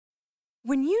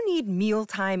When you need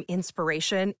mealtime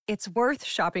inspiration, it's worth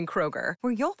shopping Kroger,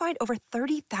 where you'll find over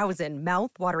 30,000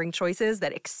 mouth-watering choices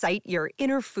that excite your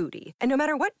inner foodie. And no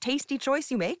matter what tasty choice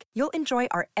you make, you'll enjoy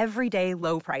our everyday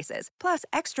low prices, plus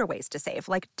extra ways to save,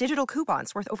 like digital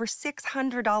coupons worth over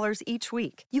 $600 each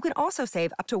week. You can also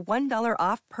save up to $1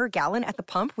 off per gallon at the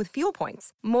pump with fuel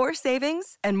points. More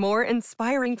savings and more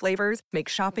inspiring flavors make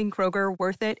shopping Kroger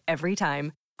worth it every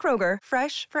time. Kroger,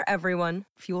 fresh for everyone.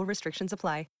 Fuel restrictions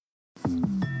apply.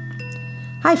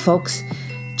 Hi folks,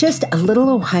 just a little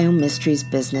Ohio Mysteries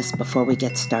business before we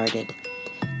get started.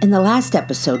 In the last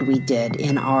episode we did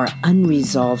in our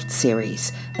Unresolved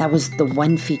series, that was the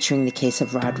one featuring the case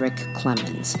of Roderick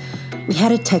Clemens, we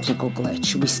had a technical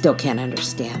glitch we still can't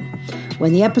understand.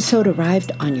 When the episode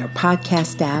arrived on your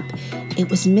podcast app, it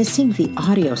was missing the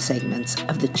audio segments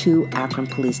of the two Akron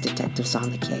police detectives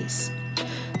on the case.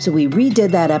 So we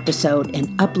redid that episode and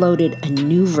uploaded a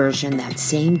new version that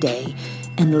same day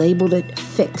and labeled it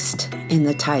Fixed in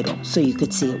the title so you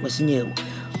could see it was new.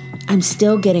 I'm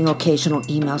still getting occasional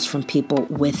emails from people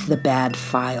with the bad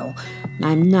file.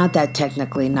 I'm not that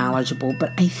technically knowledgeable,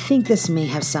 but I think this may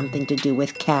have something to do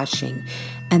with caching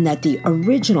and that the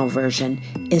original version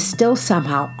is still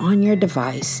somehow on your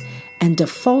device and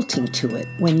defaulting to it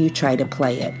when you try to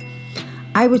play it.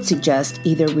 I would suggest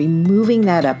either removing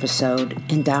that episode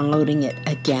and downloading it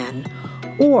again,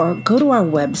 or go to our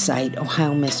website,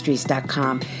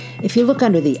 ohiomysteries.com. If you look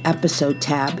under the episode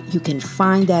tab, you can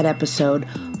find that episode,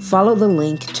 follow the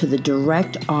link to the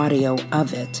direct audio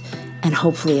of it, and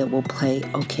hopefully it will play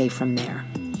okay from there.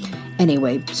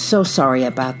 Anyway, so sorry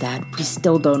about that. We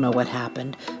still don't know what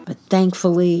happened, but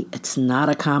thankfully it's not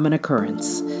a common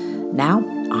occurrence. Now,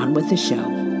 on with the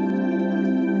show.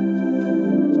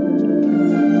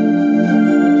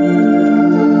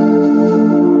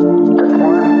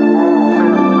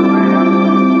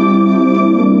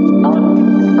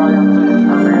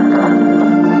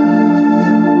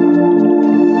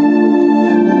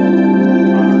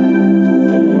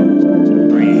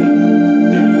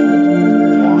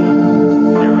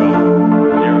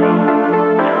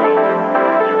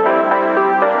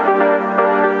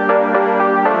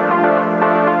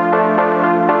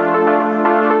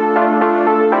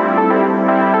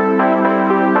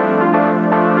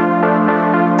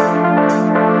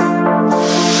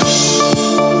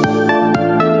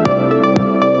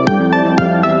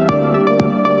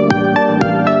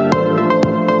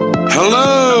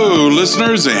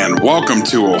 Listeners, and welcome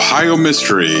to Ohio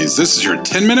Mysteries. This is your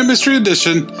 10-minute mystery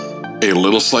edition, a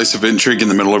little slice of intrigue in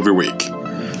the middle of your week.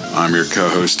 I'm your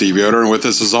co-host, Steve Yoder, and with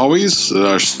us, as always,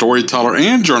 our storyteller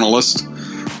and journalist,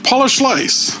 Paula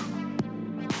Schleis.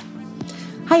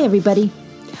 Hi, everybody.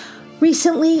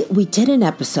 Recently, we did an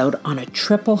episode on a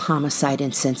triple homicide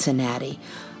in Cincinnati.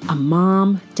 A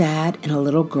mom, dad, and a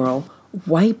little girl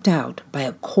wiped out by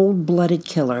a cold-blooded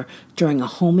killer during a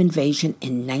home invasion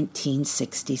in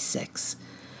 1966.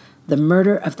 The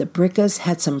murder of the Brickas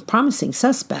had some promising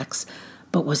suspects,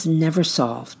 but was never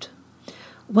solved.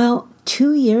 Well,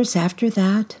 2 years after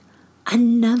that,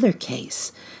 another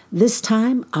case. This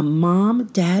time, a mom,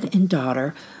 dad, and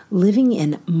daughter living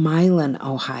in Milan,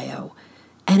 Ohio.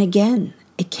 And again,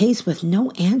 a case with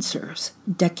no answers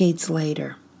decades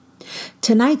later.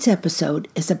 Tonight's episode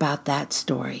is about that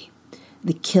story.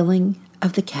 The killing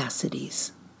of the Cassidys.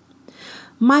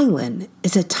 Milan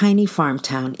is a tiny farm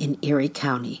town in Erie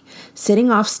County,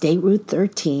 sitting off State Route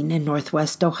 13 in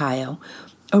northwest Ohio,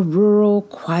 a rural,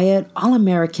 quiet,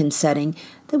 all-American setting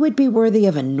that would be worthy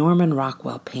of a Norman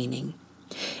Rockwell painting.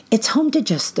 It's home to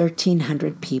just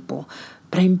 1,300 people,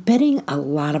 but I'm betting a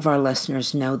lot of our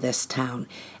listeners know this town,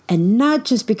 and not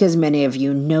just because many of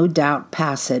you no doubt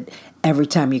pass it every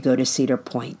time you go to Cedar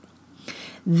Point.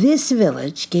 This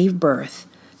village gave birth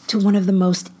to one of the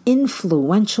most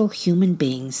influential human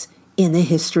beings in the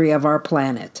history of our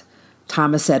planet,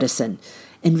 Thomas Edison,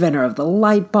 inventor of the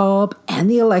light bulb and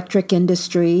the electric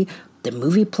industry, the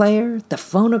movie player, the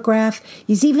phonograph.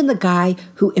 He's even the guy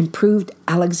who improved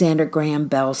Alexander Graham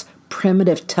Bell's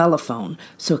primitive telephone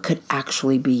so it could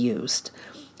actually be used.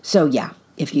 So yeah,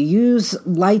 if you use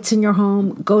lights in your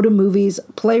home, go to movies,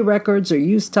 play records, or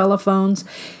use telephones,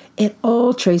 it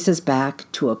all traces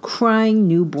back to a crying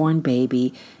newborn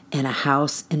baby in a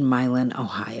house in Milan,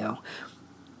 Ohio.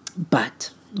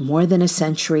 But more than a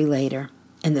century later,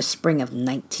 in the spring of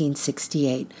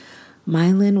 1968,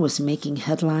 Milan was making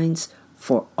headlines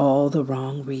for all the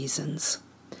wrong reasons.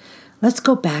 Let's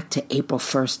go back to April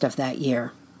 1st of that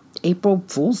year. April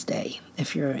Fool's Day,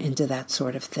 if you're into that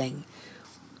sort of thing.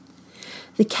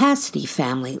 The Cassidy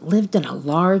family lived in a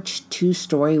large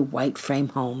 2-story white frame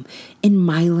home in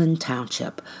Milan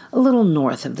Township, a little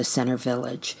north of the center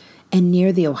village. and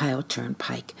near the Ohio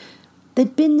Turnpike.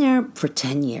 They'd been there for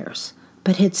 10 years,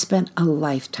 but had spent a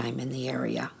lifetime in the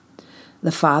area.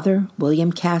 The father,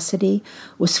 William Cassidy,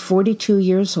 was 42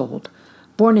 years old,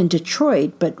 born in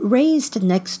Detroit, but raised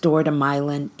next door to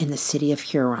Milan in the city of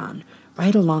Huron,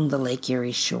 right along the Lake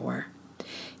Erie shore.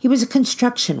 He was a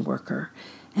construction worker,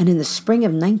 and in the spring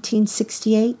of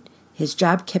 1968, his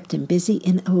job kept him busy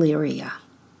in Elyria.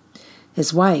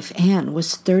 His wife, Anne,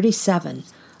 was 37,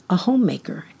 a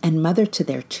homemaker and mother to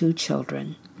their 2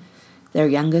 children. Their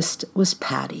youngest was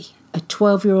Patty, a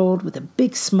 12-year-old with a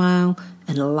big smile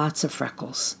and lots of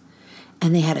freckles.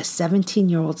 And they had a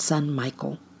 17-year-old son,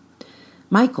 Michael.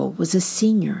 Michael was a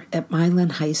senior at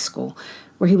Milan High School,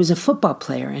 where he was a football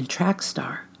player and track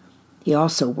star. He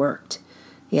also worked.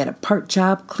 He had a part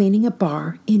job cleaning a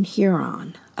bar in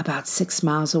Huron, about 6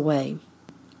 miles away.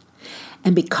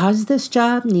 And because this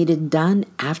job needed done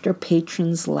after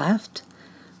patrons left,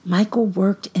 Michael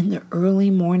worked in the early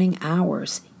morning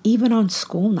hours, even on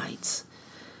school nights.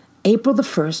 April the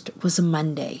 1st was a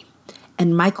Monday,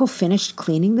 and Michael finished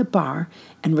cleaning the bar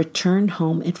and returned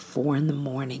home at 4 in the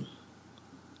morning.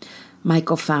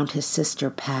 Michael found his sister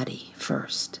Patty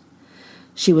first.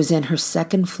 She was in her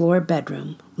second-floor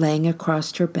bedroom, laying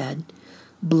across her bed,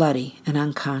 bloody and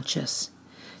unconscious.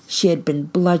 She had been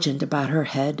bludgeoned about her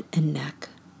head and neck.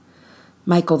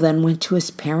 Michael then went to his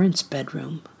parents'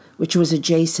 bedroom, which was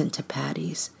adjacent to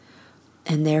Patty's,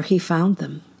 and there he found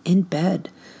them, in bed.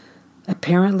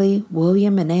 Apparently,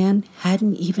 William and Anne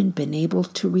hadn't even been able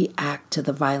to react to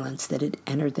the violence that had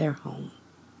entered their home.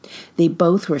 They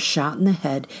both were shot in the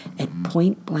head at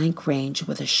point-blank range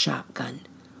with a shotgun.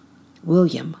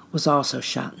 William was also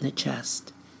shot in the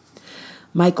chest.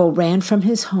 Michael ran from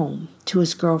his home to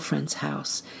his girlfriend's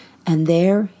house, and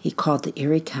there he called the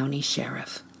Erie County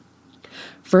Sheriff.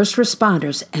 First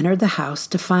responders entered the house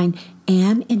to find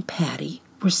Anne and Patty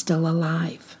were still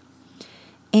alive.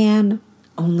 Anne,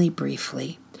 only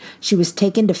briefly. She was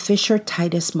taken to Fisher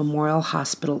Titus Memorial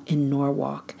Hospital in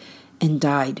Norwalk and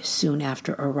died soon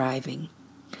after arriving.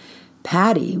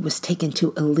 Patty was taken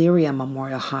to Elyria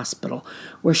Memorial Hospital,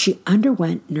 where she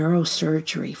underwent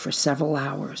neurosurgery for several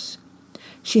hours.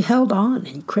 She held on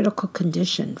in critical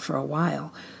condition for a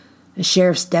while. A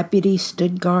sheriff's deputy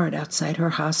stood guard outside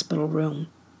her hospital room.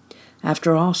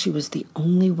 After all, she was the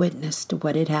only witness to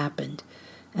what had happened,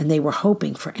 and they were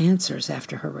hoping for answers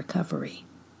after her recovery.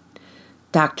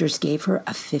 Doctors gave her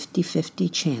a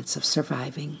 50-50 chance of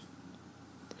surviving.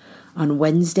 On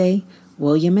Wednesday,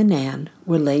 William and Anne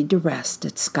were laid to rest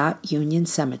at Scott Union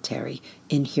Cemetery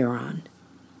in Huron.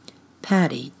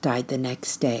 Patty died the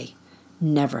next day,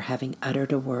 never having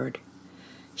uttered a word.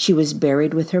 She was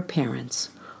buried with her parents,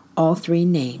 all 3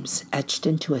 names etched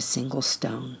into a single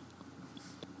stone.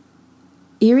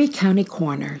 Erie County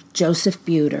Coroner Joseph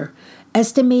Buter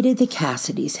estimated the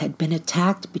Cassidys had been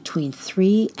attacked between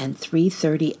 3 and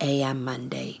 3:30 a.m.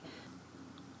 Monday.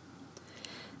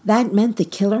 That meant the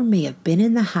killer may have been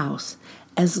in the house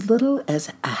as little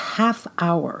as a half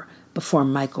hour before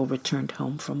Michael returned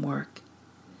home from work.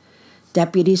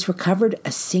 Deputies recovered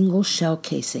a single shell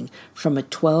casing from a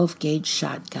 12-gauge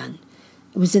shotgun.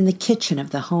 It was in the kitchen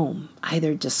of the home,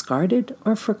 either discarded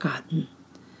or forgotten.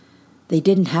 They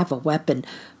didn't have a weapon,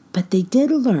 but they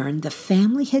did learn the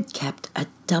family had kept a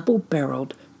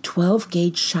double-barreled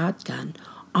 12-gauge shotgun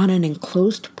on an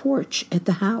enclosed porch at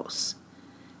the house,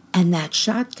 and that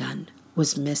shotgun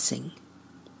was missing.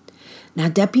 Now,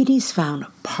 deputies found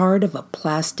part of a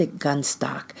plastic gun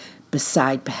stock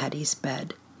beside Patty's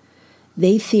bed.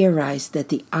 They theorized that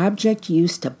the object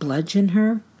used to bludgeon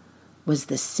her was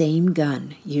the same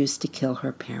gun used to kill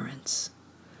her parents.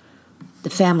 The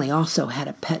family also had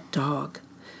a pet dog.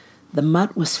 The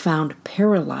mutt was found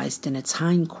paralyzed in its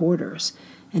hindquarters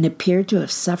and appeared to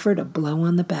have suffered a blow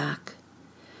on the back.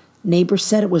 Neighbors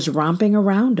said it was romping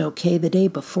around okay the day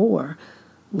before,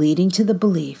 leading to the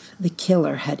belief the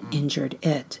killer had injured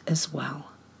it as well.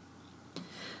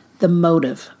 The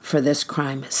motive for this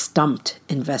crime stumped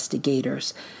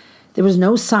investigators. There was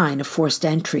no sign of forced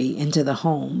entry into the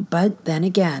home, but then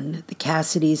again, the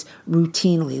Cassidys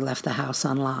routinely left the house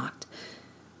unlocked.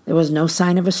 There was no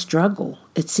sign of a struggle.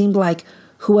 It seemed like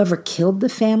whoever killed the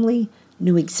family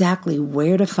knew exactly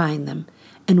where to find them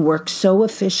and worked so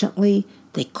efficiently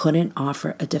they couldn't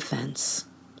offer a defense.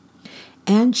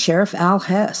 And Sheriff Al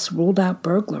Hess ruled out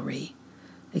burglary.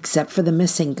 Except for the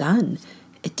missing gun,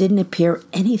 it didn't appear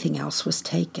anything else was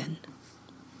taken.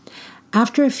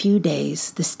 After a few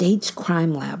days, the state's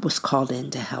crime lab was called in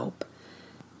to help.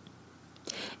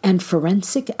 And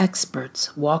forensic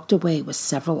experts walked away with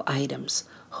several items,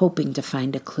 hoping to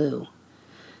find a clue.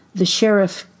 The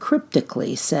sheriff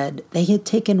cryptically said they had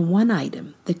taken one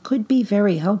item that could be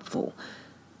very helpful,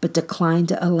 but declined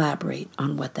to elaborate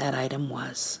on what that item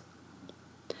was.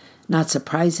 Not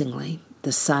surprisingly,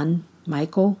 the son,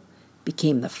 Michael,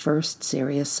 became the first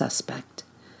serious suspect.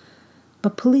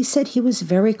 But police said he was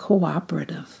very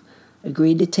cooperative,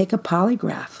 agreed to take a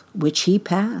polygraph, which he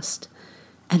passed,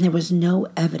 and there was no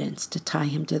evidence to tie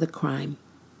him to the crime.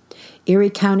 Erie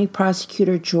County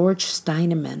Prosecutor George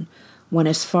Steineman went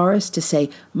as far as to say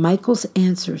Michael's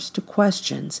answers to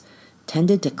questions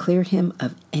tended to clear him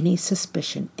of any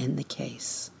suspicion in the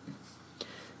case.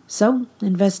 So,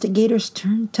 investigators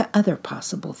turned to other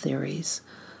possible theories,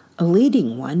 a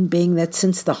leading one being that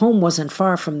since the home wasn't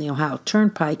far from the Ohio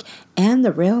Turnpike and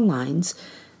the rail lines,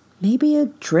 maybe a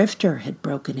drifter had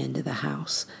broken into the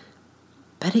house.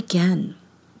 But again,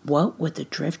 what would the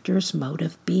drifter's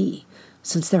motive be,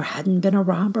 since there hadn't been a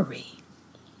robbery?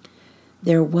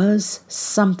 There was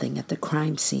something at the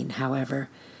crime scene, however,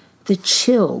 that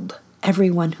chilled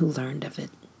everyone who learned of it.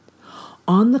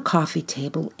 On the coffee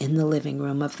table in the living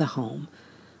room of the home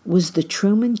was the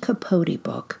Truman Capote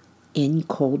book, In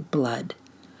Cold Blood.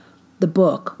 The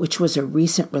book, which was a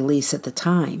recent release at the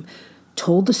time,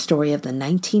 told the story of the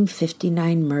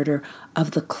 1959 murder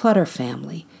of the Clutter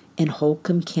family in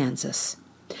Holcomb, Kansas,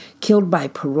 killed by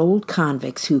paroled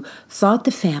convicts who thought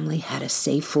the family had a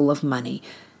safe full of money,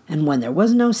 and when there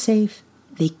was no safe,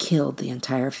 they killed the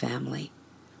entire family.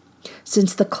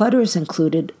 Since the Clutters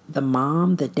included the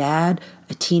mom, the dad,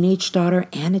 a teenage daughter,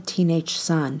 and a teenage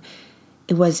son,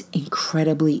 it was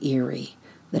incredibly eerie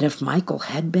that if Michael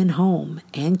had been home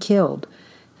and killed,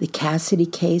 the Cassidy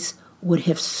case would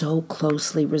have so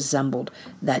closely resembled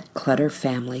that Clutter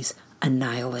family's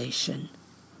annihilation.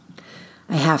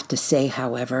 I have to say,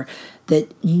 however,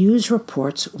 that news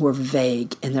reports were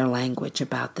vague in their language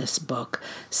about this book.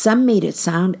 Some made it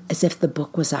sound as if the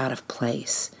book was out of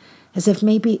place, as if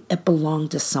maybe it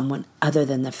belonged to someone other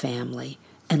than the family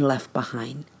and left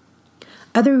behind.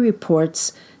 Other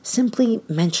reports simply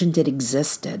mentioned it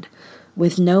existed,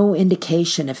 with no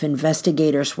indication if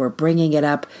investigators were bringing it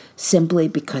up simply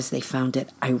because they found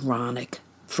it ironic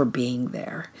for being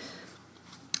there.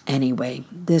 Anyway,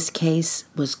 this case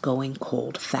was going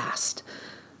cold fast.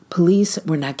 Police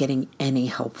were not getting any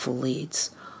helpful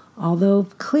leads, although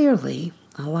clearly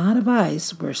a lot of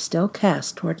eyes were still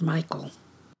cast toward Michael.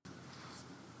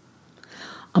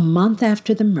 A month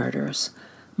after the murders,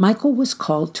 Michael was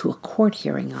called to a court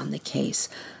hearing on the case,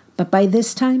 but by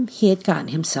this time he had gotten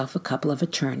himself a couple of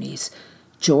attorneys,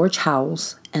 George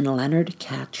Howells and Leonard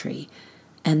Cattry,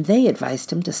 and they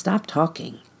advised him to stop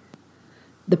talking.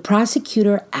 The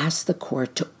prosecutor asked the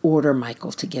court to order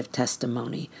Michael to give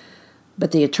testimony,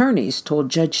 but the attorneys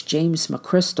told Judge James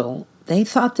McChrystal they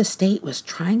thought the state was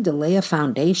trying to lay a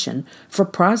foundation for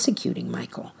prosecuting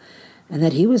Michael, and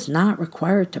that he was not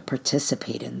required to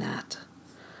participate in that.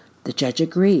 The judge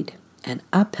agreed and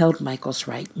upheld Michael's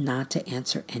right not to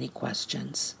answer any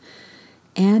questions.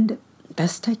 And,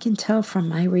 best I can tell from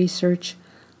my research,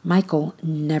 Michael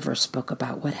never spoke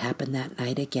about what happened that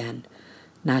night again,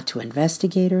 not to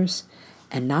investigators,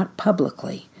 and not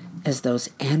publicly, as those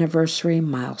anniversary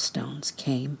milestones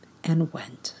came and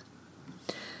went.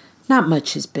 Not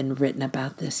much has been written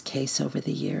about this case over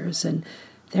the years, and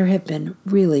there have been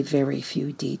really very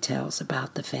few details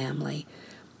about the family.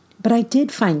 But I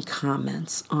did find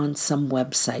comments on some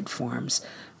website forums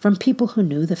from people who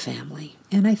knew the family,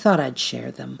 and I thought I'd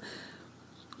share them.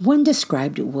 One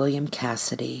described William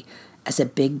Cassidy as a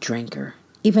big drinker,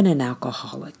 even an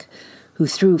alcoholic, who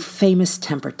threw famous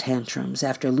temper tantrums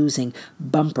after losing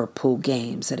bumper pool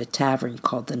games at a tavern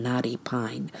called the Knotty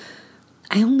Pine.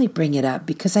 I only bring it up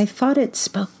because I thought it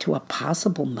spoke to a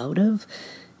possible motive.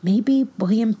 Maybe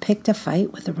William picked a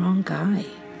fight with the wrong guy.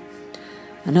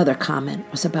 Another comment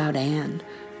was about Anne,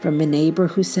 from a neighbor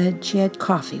who said she had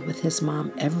coffee with his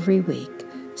mom every week,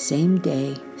 same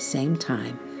day, same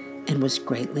time, and was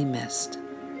greatly missed.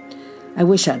 I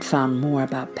wish I'd found more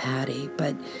about Patty,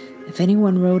 but if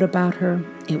anyone wrote about her,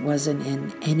 it wasn't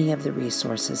in any of the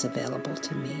resources available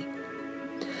to me.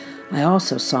 I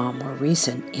also saw a more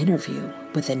recent interview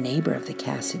with a neighbor of the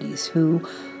Cassidys who,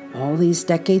 all these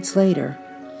decades later,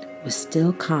 was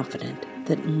still confident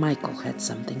that Michael had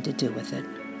something to do with it.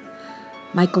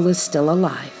 Michael is still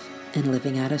alive and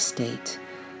living out of state.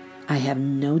 I have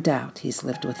no doubt he's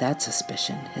lived with that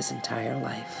suspicion his entire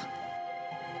life.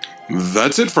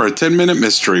 That's it for a 10-minute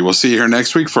mystery. We'll see you here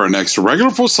next week for our next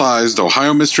regular full-sized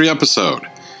Ohio Mystery episode.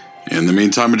 In the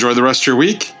meantime, enjoy the rest of your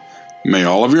week. May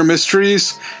all of your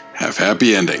mysteries have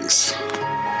happy endings.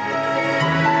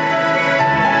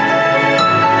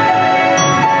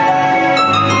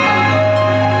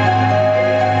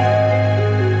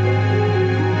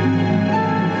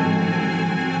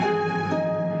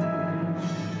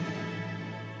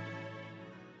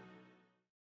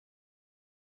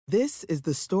 This is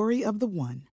the story of the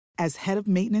one. As head of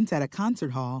maintenance at a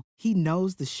concert hall, he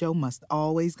knows the show must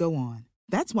always go on.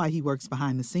 That's why he works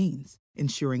behind the scenes,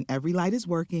 ensuring every light is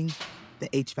working, the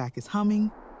HVAC is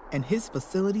humming, and his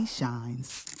facility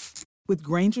shines. With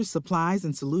Grainger's supplies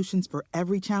and solutions for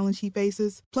every challenge he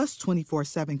faces, plus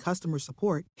 24/7 customer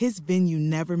support, his venue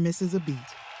never misses a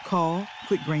beat. Call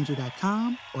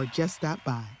quickgrainger.com or just stop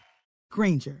by.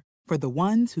 Grainger, for the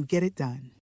ones who get it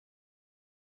done.